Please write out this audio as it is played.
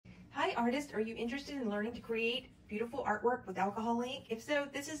Hi artist, are you interested in learning to create beautiful artwork with alcohol ink? If so,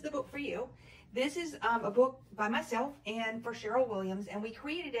 this is the book for you. This is a book by myself and for Cheryl Williams, and we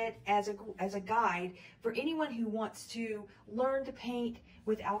created it as a guide for anyone who wants to learn to paint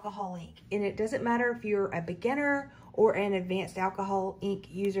with alcohol ink. And it doesn't matter if you're a beginner or an advanced alcohol ink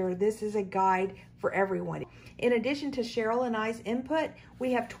user, this is a guide for everyone. In addition to Cheryl and I's input,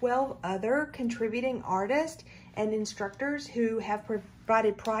 we have 12 other contributing artists and instructors who have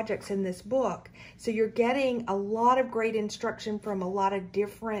provided projects in this book. So you're getting a lot of great instruction from a lot of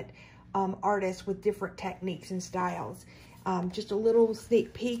different artists with different techniques and styles. Just a little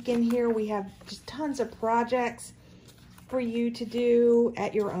sneak peek in here. We have just tons of projects for you to do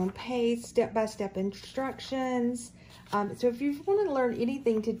at your own pace, step-by-step instructions. So if you want to learn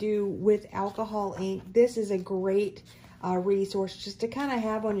anything to do with alcohol ink, this is a great resource just to kind of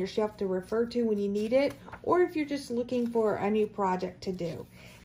have on your shelf to refer to when you need it, or if you're just looking for a new project to do.